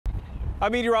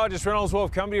I'm meteorologist Reynolds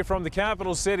coming to you from the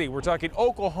capital city. We're talking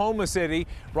Oklahoma City,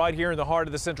 right here in the heart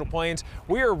of the Central Plains.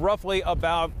 We are roughly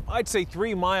about, I'd say,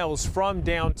 3 miles from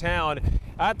downtown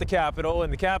at the Capitol.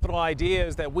 And the Capitol idea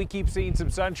is that we keep seeing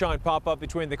some sunshine pop up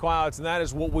between the clouds, and that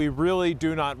is what we really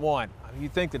do not want.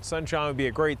 You'd think that sunshine would be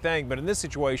a great thing, but in this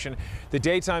situation, the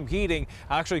daytime heating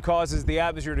actually causes the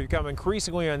atmosphere to become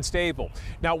increasingly unstable.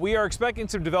 Now, we are expecting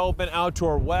some development out to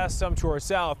our west, some to our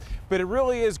south, but it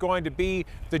really is going to be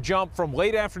the jump from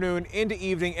late afternoon into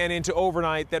evening and into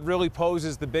overnight that really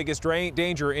poses the biggest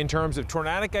danger in terms of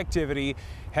tornadic activity,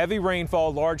 heavy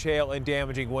rainfall, large hail, and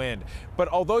damaging wind. But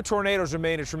although tornadoes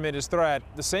remain a tremendous threat,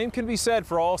 the same can be said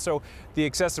for also the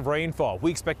excessive rainfall.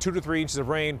 We expect 2 to 3 inches of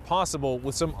rain possible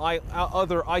with some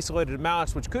other isolated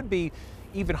amounts, which could be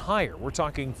even higher. We're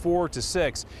talking 4 to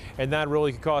 6, and that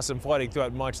really could cause some flooding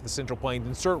throughout much of the Central Plains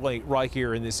and certainly right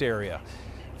here in this area.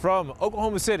 From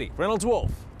Oklahoma City, Reynolds,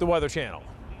 the Weather Channel.